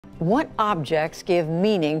What objects give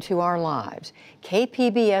meaning to our lives?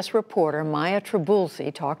 KPBS reporter Maya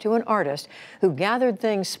Trabulsi talked to an artist who gathered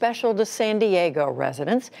things special to San Diego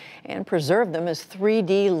residents and preserved them as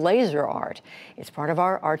 3D laser art. It's part of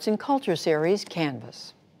our Arts and Culture series,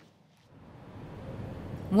 Canvas.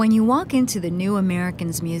 When you walk into the New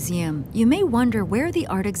Americans Museum, you may wonder where the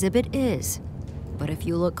art exhibit is. But if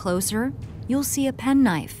you look closer, you'll see a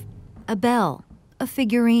penknife, a bell, a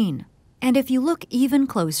figurine. And if you look even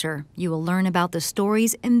closer, you will learn about the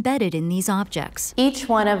stories embedded in these objects. Each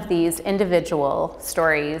one of these individual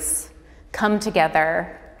stories come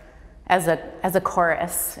together as a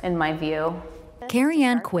chorus, in my view.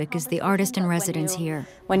 Kerianne Quick is the artist in residence here.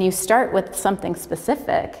 When you start with something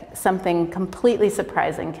specific, something completely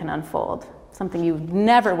surprising can unfold, something you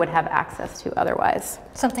never would have access to otherwise.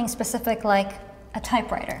 Something specific like a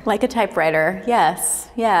typewriter. Like a typewriter, yes,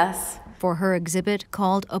 yes. For her exhibit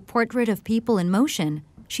called A Portrait of People in Motion,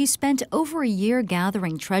 she spent over a year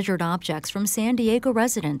gathering treasured objects from San Diego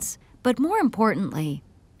residents. But more importantly,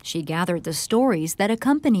 she gathered the stories that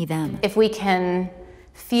accompany them. If we can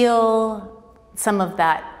feel some of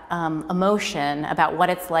that emotion about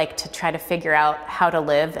what it's like to try to figure out how to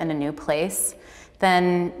live in a new place,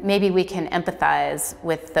 then maybe we can empathize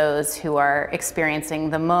with those who are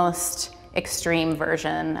experiencing the most extreme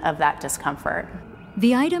version of that discomfort.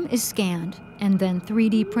 The item is scanned and then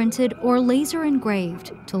 3D printed or laser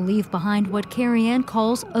engraved to leave behind what Kerianne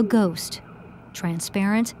calls a ghost.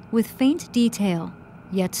 Transparent with faint detail,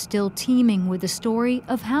 yet still teeming with the story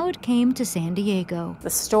of how it came to San Diego. The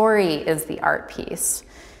story is the art piece.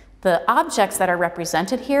 The objects that are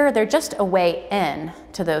represented here, they're just a way in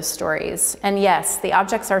to those stories. And yes, the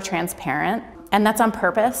objects are transparent, and that's on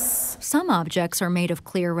purpose. Some objects are made of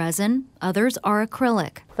clear resin, others are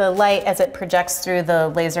acrylic. The light, as it projects through the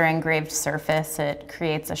laser engraved surface, it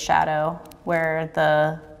creates a shadow where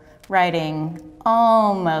the writing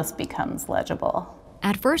almost becomes legible.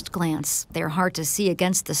 At first glance, they're hard to see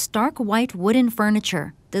against the stark white wooden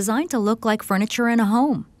furniture, designed to look like furniture in a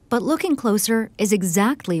home. But looking closer is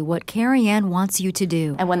exactly what Kerianne wants you to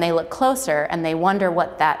do. And when they look closer and they wonder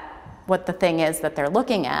what the thing is that they're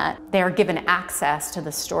looking at, they are given access to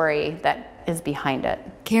the story that is behind it.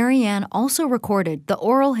 Kerianne also recorded the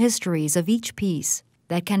oral histories of each piece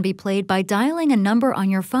that can be played by dialing a number on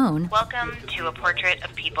your phone. Welcome to A Portrait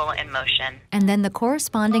of People in Motion. And then the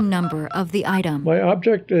corresponding number of the item. My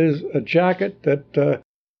object is a jacket that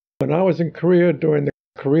when I was in Korea during the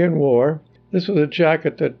Korean War, this was a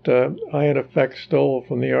jacket that I in effect stole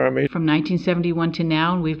from the Army. From 1971 to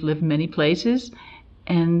now, we've lived many places,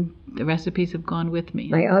 and the recipes have gone with me.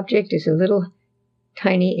 My object is a little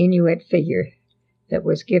tiny Inuit figure that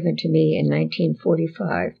was given to me in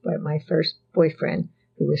 1945 by my first boyfriend,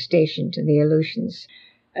 who was stationed in the Aleutians.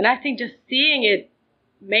 And I think just seeing it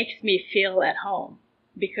makes me feel at home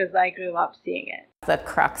because I grew up seeing it. The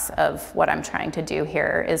crux of what I'm trying to do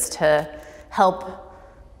here is to help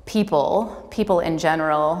people in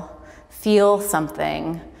general, feel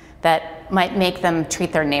something that might make them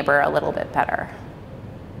treat their neighbor a little bit better.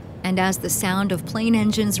 And as the sound of plane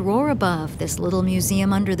engines roar above this little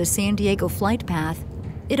museum under the San Diego flight path,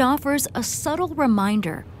 it offers a subtle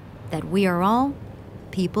reminder that we are all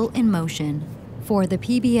people in motion. For the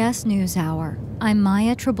PBS NewsHour, I'm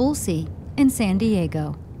Maya Trabulsi in San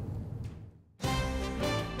Diego.